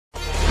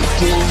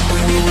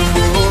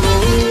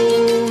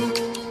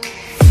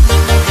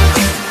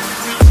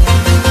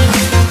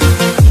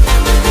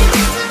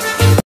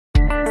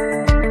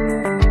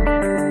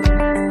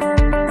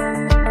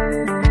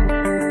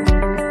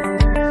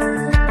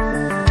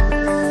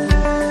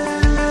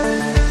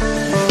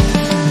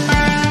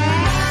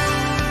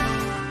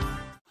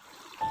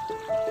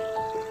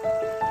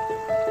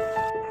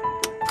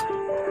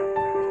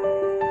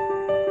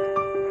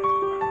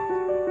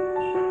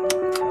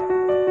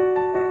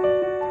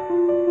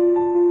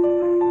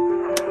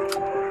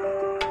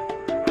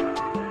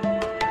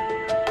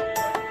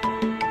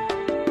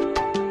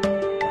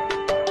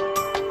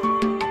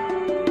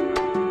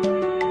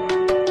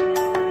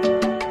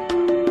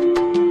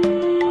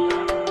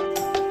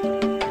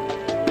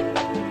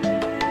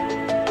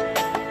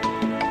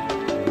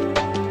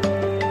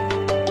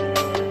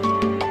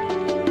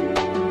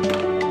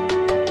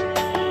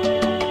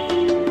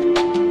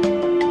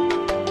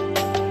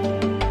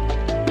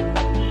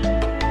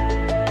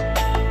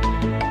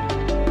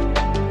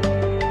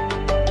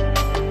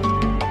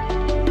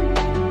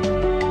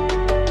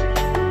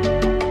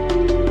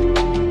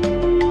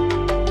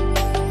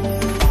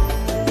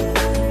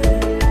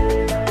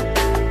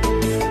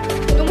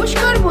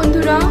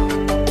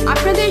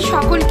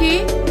সকলকে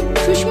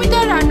সুস্মিতা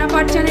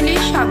রান্নাঘর চ্যানেলে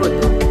স্বাগত।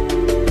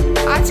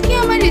 আজকে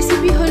আমার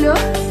রেসিপি হলো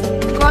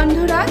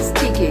গন্ধরাজ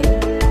চিকেন।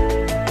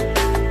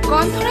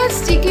 গন্ধরাজ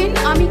চিকেন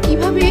আমি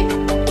কিভাবে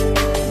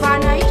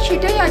বানাই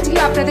সেটাই আজকে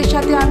আপনাদের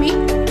সাথে আমি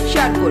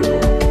শেয়ার করব।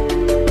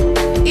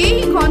 এই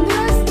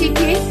গন্ধরাজ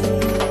চিকেন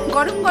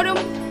গরম গরম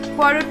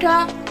পরোটা,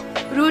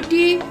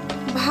 রুটি,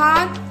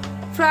 ভাত,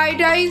 ফ্রাইড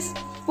রাইস,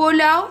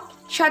 পোলাও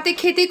সাথে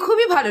খেতে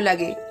খুবই ভালো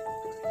লাগে।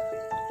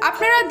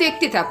 আপনারা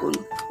দেখতে থাকুন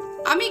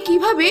আমি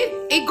কিভাবে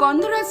এই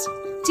গন্ধরাজ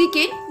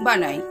চিকেন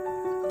বানাই।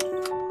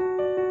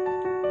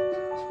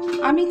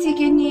 আমি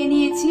চিকেন নিয়ে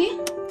নিয়েছি।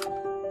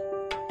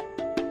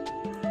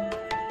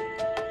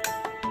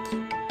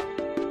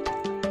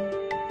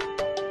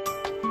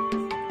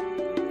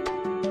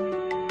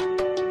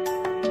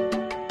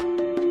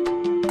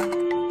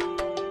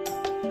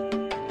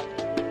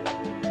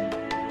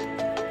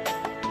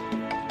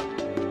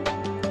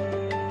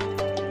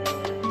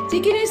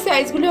 চিকেনের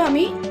সাইজগুলো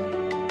আমি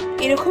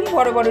এরকম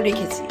বড় বড়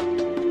রেখেছি।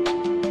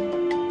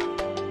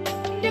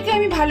 এটাকে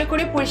আমি ভালো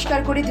করে পরিষ্কার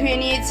করে ধুয়ে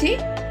নিয়েছি।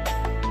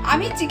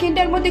 আমি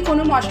চিকেনটার মধ্যে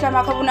কোনো মশলা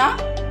মাখাবো না,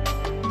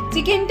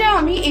 চিকেনটা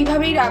আমি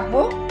এইভাবেই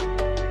রাখবো।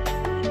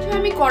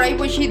 আমি কড়াই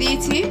বসিয়ে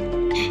দিয়েছি,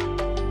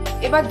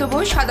 এবার দেবো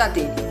সাদা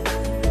তেল।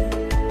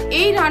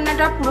 এই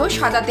রান্নাটা পুরো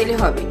সাদা তেলে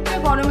হবে।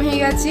 গরম হয়ে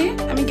গেছে,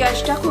 আমি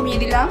গ্যাসটা কমিয়ে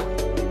দিলাম।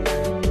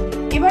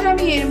 এবার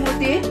আমি এর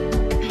মধ্যে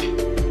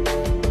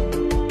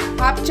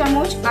হাফ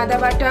চামচ আদা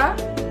বাটা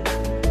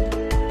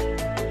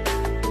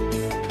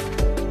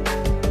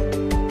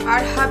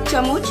আর হাফ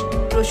চামচ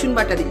রসুন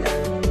বাটা দিলাম।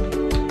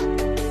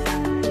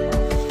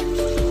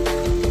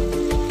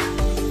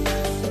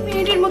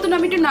 মিনিটের মতন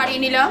আমি একটু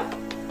নাড়িয়ে নিলাম।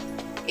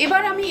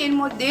 এবার আমি এর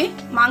মধ্যে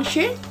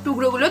মাংসের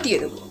টুকরোগুলো দিয়ে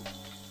দেবো।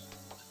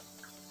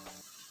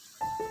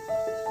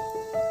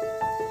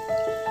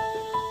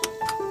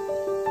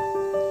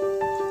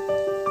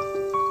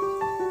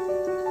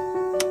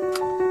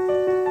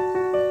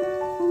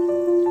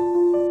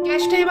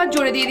 গ্যাসটা এবার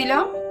জোরে দিয়ে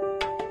দিলাম।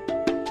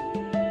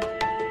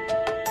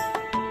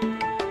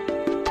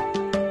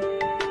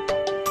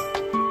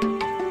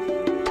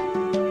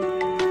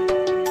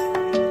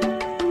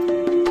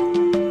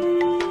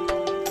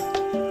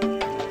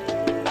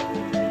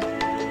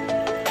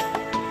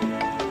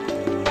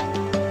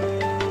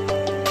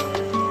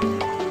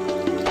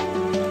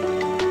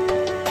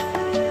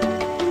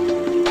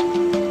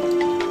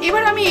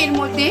 এবার আমি এর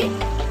মধ্যে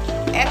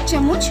 1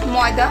 চামচ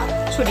ময়দা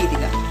ছড়িয়ে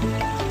দিলাম।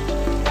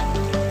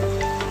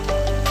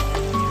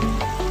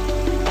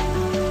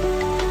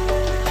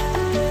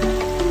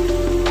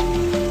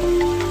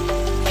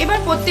 এবার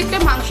প্রত্যেকটা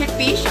মাংসের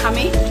পিস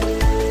আমি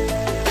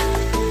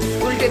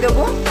উল্টে দেব।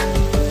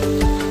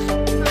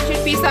 মাংসের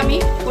পিস আমি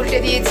উল্টে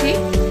দিয়েছি।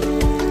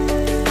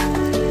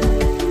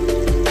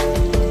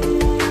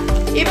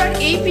 এবার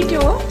এই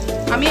পিঠেও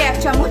আমি 1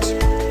 চামচ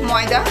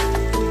ময়দা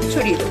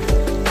ছড়িয়ে দেব।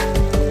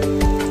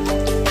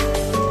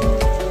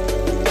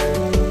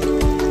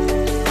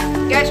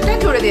 গ্যাসটা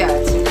জোরে দেওয়া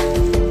আছে।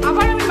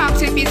 আবার আমি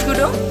মাংসের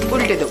পিসগুলো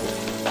উল্টে দেবো।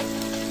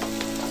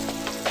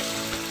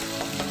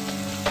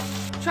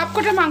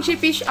 সবকটা মাংসের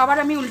পিস আবার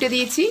আমি উল্টে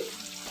দিয়েছি।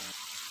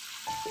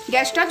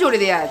 গ্যাসটা জোরে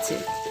দেওয়া আছে।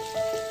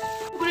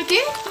 এগুলোকে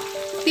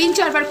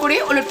 3-4 বার করে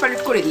ওলটপালট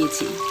করে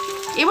দিয়েছি।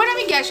 এবার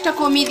আমি গ্যাসটা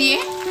কমিয়ে দিয়ে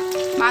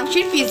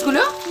মাংসের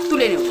পিসগুলো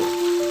তুলে নেব।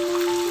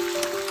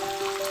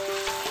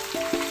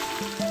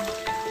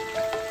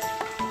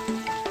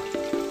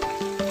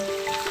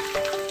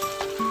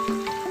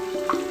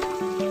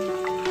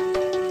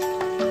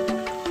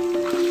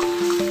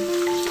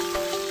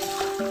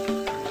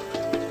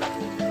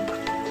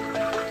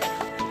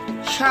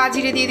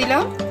 জিরে দিয়ে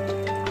দিলাম।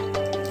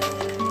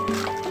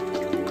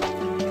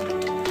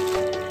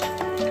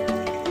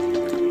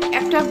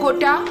 একটা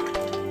গোটা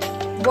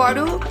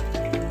বড়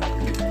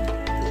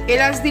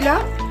এলাচ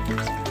দিলাম।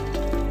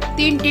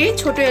 তিনটে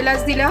ছোট এলাচ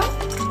দিলাম,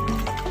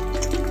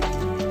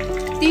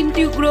 3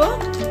 টুকরো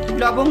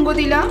লবঙ্গ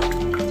দিলাম,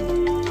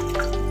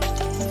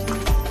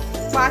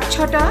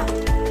 5-6টা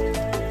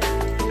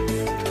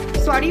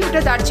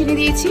ওটা দারচিনি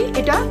দিয়েছি,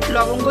 এটা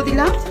লবঙ্গ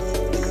দিলাম,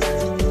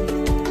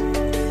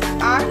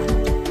 আর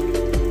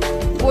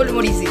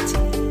গোলমরিচ দিচ্ছি।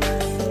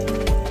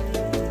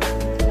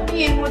 আমি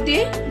এর মধ্যে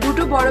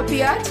 2টো বড়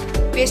পেঁয়াজ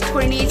পেস্ট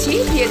করে নিয়েছি,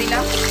 দিয়ে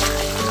দিলাম।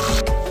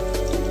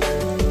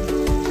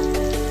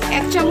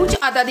 1 চামচ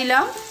আদা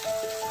দিলাম,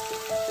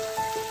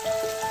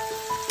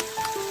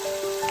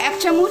 1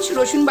 চামচ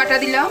রসুন বাটা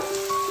দিলাম,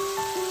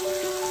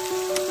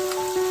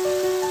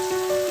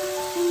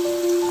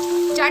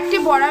 4টে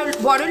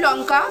বড়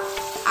লঙ্কা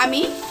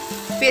আমি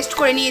পেস্ট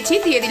করে নিয়েছি,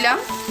 দিয়ে দিলাম।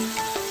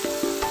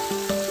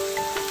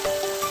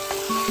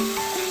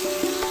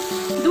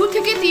 2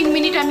 থেকে 3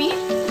 মিনিট আমি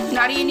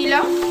নাড়িয়ে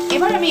নিলাম।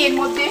 এবার আমি এর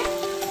মধ্যে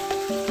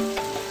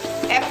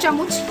 1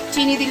 চামচ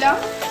চিনি দিলাম,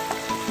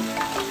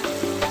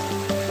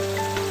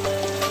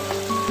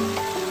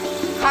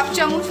 1/2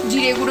 চামচ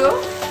জিরে গুঁড়ো,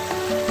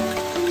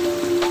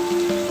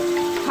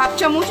 1/2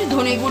 চামচ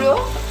ধনে গুঁড়ো,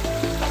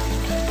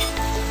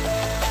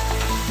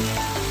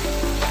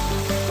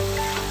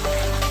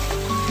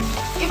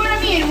 এবার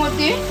আমি এর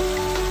মধ্যে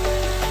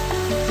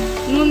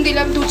নুন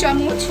দিলাম 2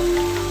 চামচ,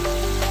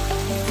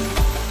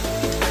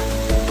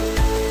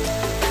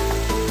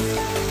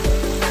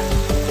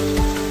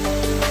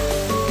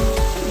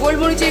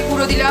 গোলমরিচের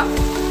গুঁড়ো দিলাম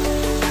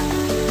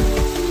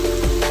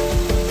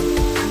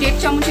 1.5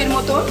 চামচের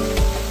মতো।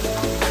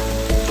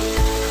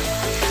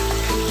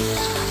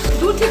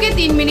 2 থেকে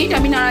 3 মিনিট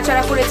আমি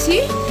নাড়াচাড়া করেছি।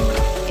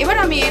 এবার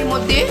আমি এর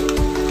মধ্যে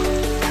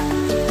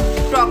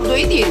টক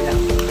দই দিয়ে দিলাম।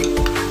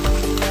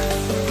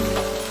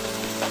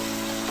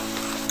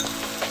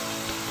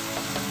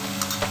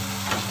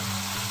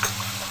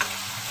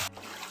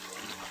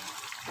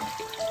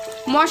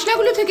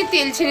 মশলাগুলো থেকে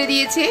তেল ছেড়ে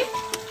দিয়েছে।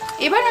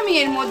 এবার আমি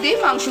এর মধ্যে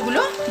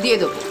মাংসগুলো দিয়ে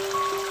দেবো।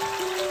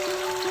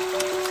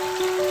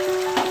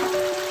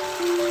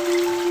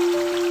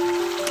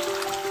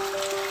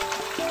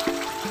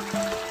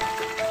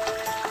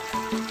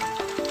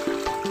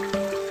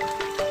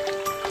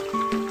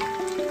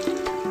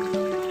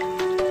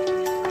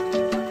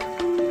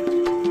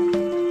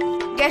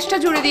 গ্যাসটা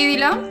জোরে দিয়ে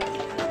দিলাম।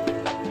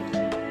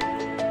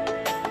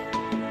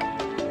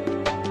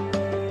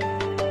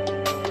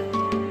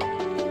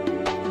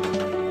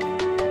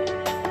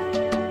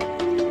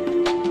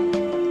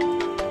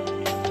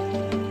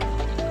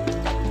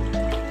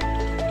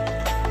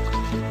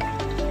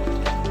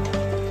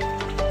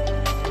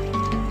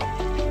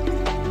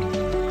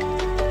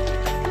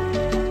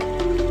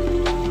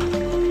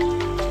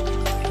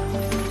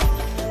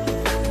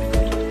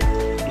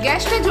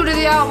 গ্যাসটা জোরে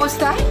দেওয়া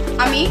অবস্থায়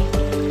আমি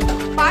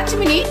 5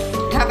 মিনিট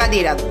ঢাকা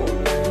দিয়ে রাখবো।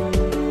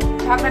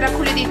 ঢাকনাটা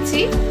খুলে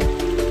দিচ্ছি।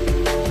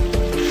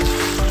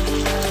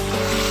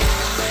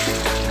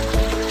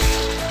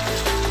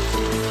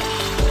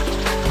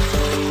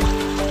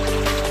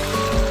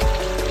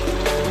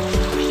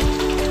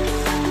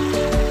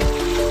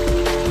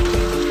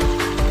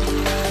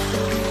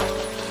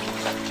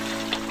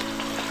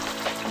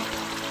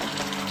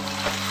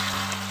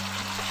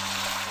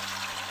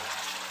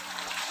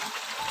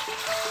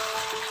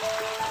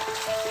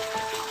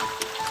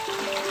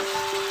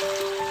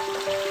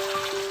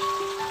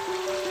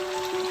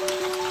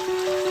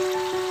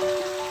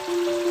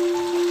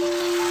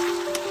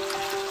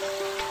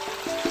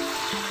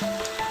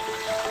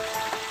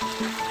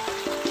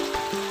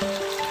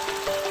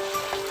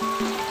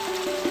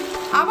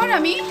 আবার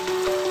আমি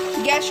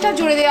গ্যাসটা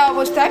জোরে দেওয়া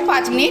অবস্থায়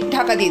 5 মিনিট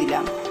ঢাকা দিয়ে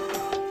দিলাম।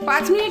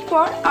 5 মিনিট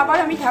পর আবার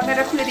আমি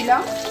ঢাকনাটা খুলে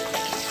দিলাম।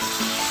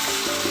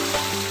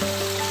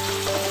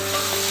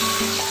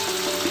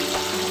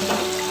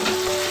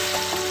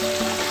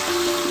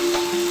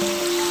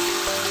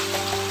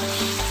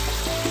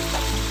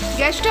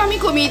 গ্যাসটা আমি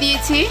কমিয়ে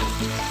দিয়েছি।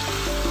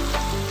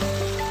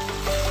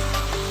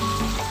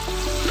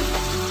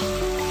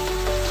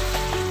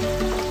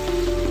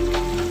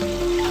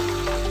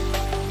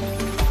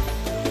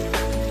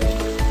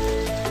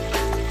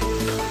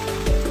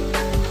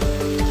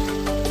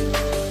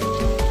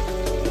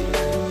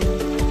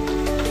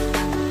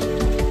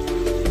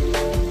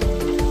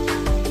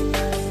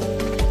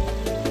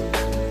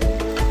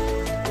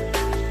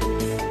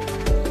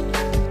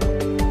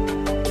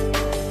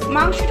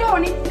 মাংসটা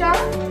অনেকটা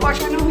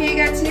কষানো হয়ে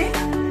গেছে।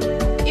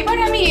 এবার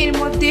আমি এর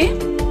মধ্যে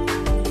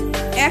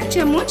 1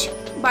 চামচ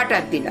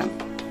বাটার দিলাম।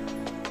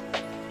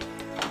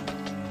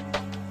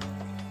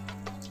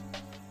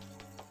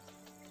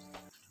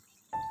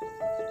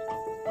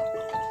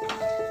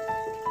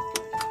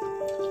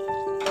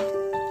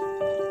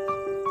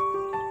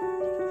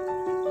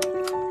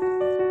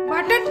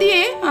 বাটার দিয়ে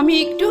আমি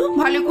একটু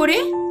ভালো করে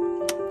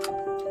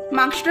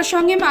মাংসটার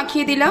সঙ্গে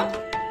মাখিয়ে দিলাম।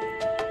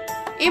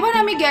 এবার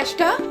আমি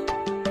গ্যাসটা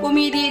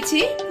কমিয়ে দিয়েছি।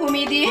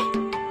 কমিয়ে দিয়ে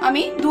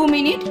আমি 2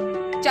 মিনিট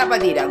চাপা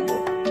দিয়ে রাখবো।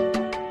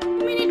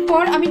 2 মিনিট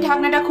পর আমি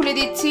ঢাকনাটা খুলে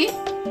দিচ্ছি।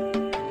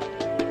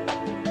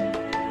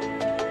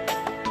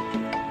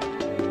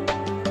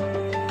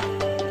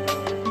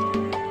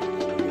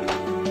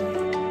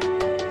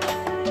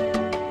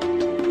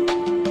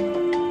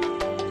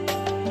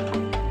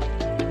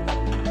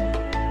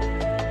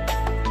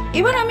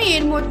 এবার আমি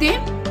এর মধ্যে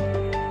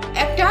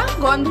একটা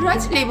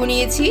গন্ধরাজ লেবু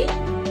নিয়েছি।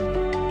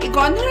 এই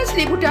গন্ধরাজ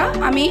লেবুটা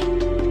আমি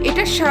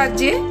এটার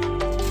সাহায্যে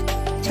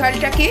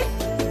ছালটাকে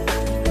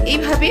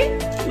এইভাবে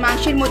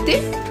মাংসের মধ্যে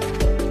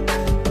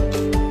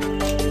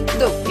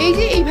দেব। এই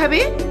যে এইভাবে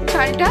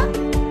ছালটা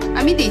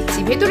আমি দিচ্ছি,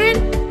 ভেতরের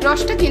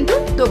রসটা কিন্তু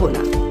দেবো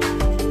না।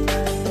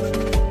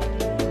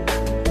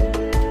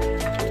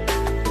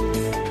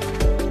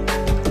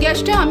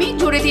 গ্যাসটা আমি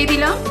জোরে দিয়ে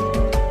দিলাম।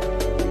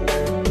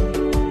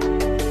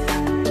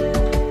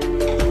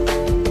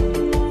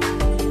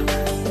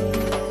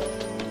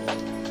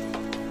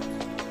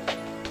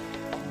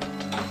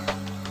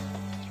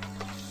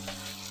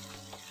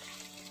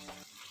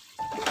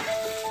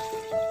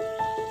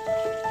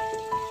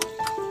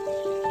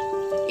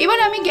 এবার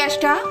আমি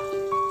গ্যাসটা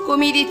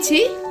কমিয়ে দিচ্ছি।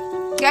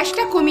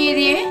 গ্যাসটা কমিয়ে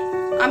দিয়ে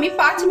আমি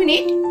 5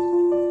 মিনিট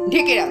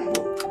ঢেকে রাখবো।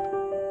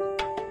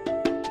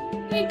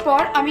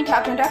 এরপর আমি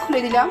ঢাকনাটা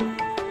খুলে দিলাম।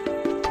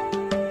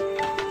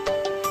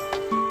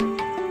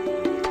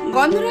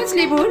 গন্ধরাজ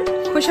লেবুর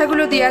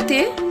খোসাগুলো দেওয়াতে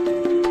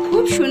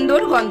খুব সুন্দর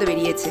গন্ধ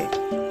বেরিয়েছে।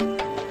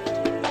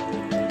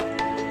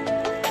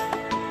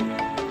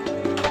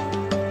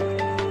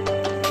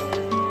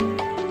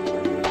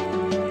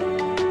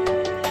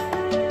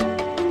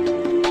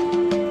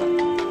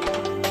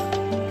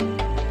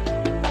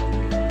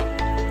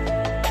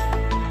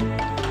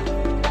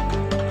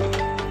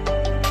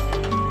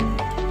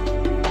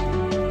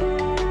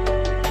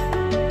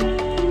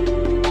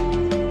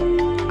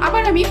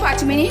 আবার আমি 5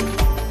 মিনিট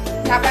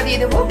ঢাকা দিয়ে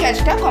দেবো,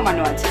 গ্যাসটা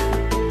কমানো আছে।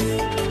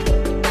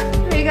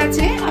 হয়ে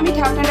গেছে, আমি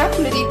ঢাকনাটা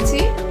খুলে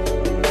দিচ্ছি।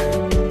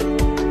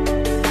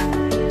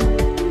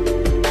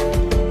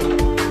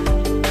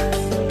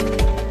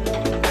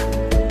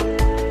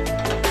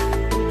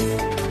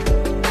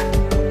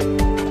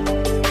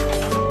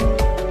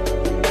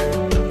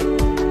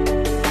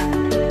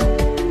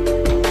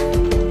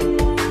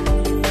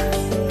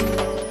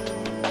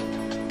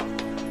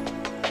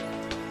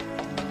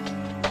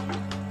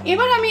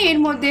 এবার আমি এর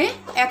মধ্যে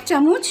 1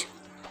 চামচ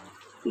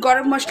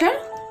গরম মশলার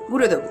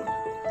গুঁড়ো দেব।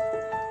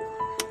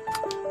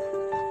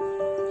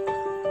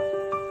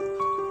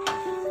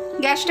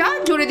 গ্যাসটা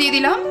জোরে দিয়ে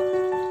দিলাম।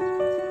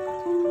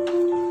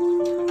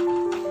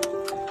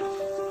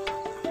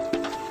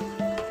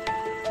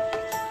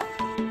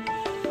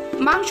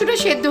 মাংসটা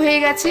সেদ্ধ হয়ে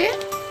গেছে।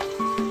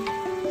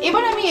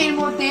 এবার আমি এর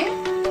মধ্যে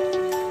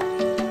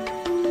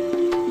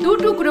 2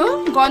 টুকরো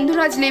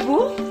গন্ধরাজ লেবু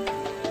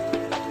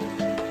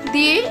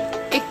দিয়ে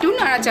একটু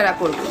নাড়াচাড়া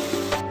করব।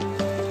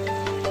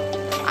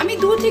 আমি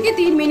 2 থেকে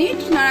 3 মিনিট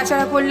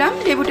নাড়াচাড়া করলাম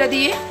লেবুটা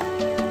দিয়ে।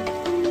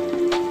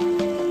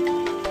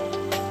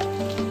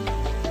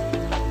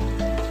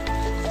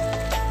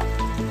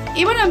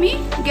 এবার আমি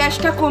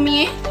গ্যাসটা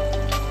কমিয়ে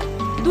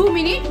 2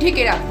 মিনিট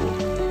ঢেকে রাখবো।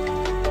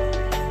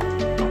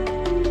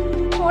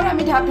 পর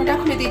আমি ঢাকনাটা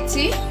খুলে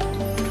দিচ্ছি।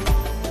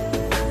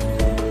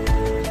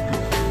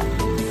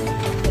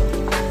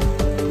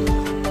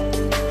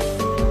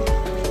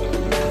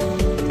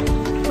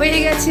 হয়ে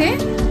গেছে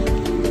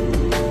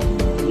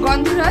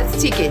গন্ধরাজ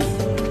চিকেন।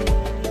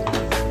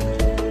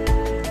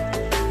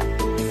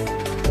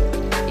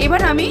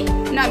 এবার আমি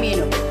নামিয়ে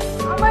নেব।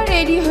 আমার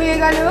রেডি হয়ে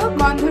গেল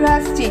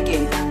গন্ধরাজ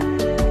চিকেন।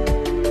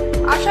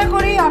 আশা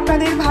করি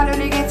আপনাদের ভালো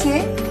লেগেছে।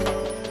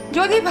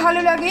 যদি ভালো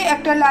লাগে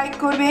একটা লাইক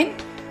করবেন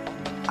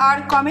আর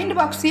কমেন্ট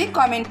বক্সে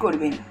কমেন্ট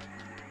করবেন।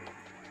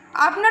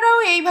 আপনারাও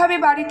এইভাবে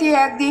বাড়িতে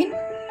একদিন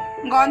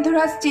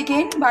গন্ধরাজ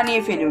চিকেন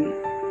বানিয়ে ফেলুন,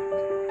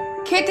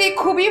 খেতে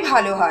খুবই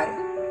ভালো হয়।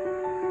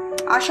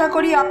 আশা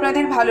করি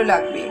আপনাদের ভালো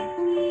লাগবে।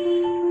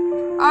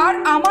 আর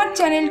আমার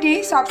চ্যানেলটি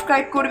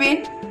সাবস্ক্রাইব করবেন।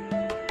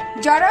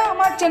 যারা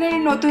আমার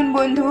চ্যানেলের নতুন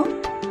বন্ধু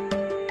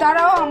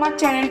তারাও আমার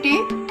চ্যানেলটি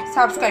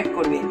সাবস্ক্রাইব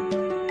করবেন।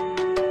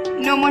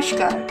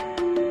 নমস্কার।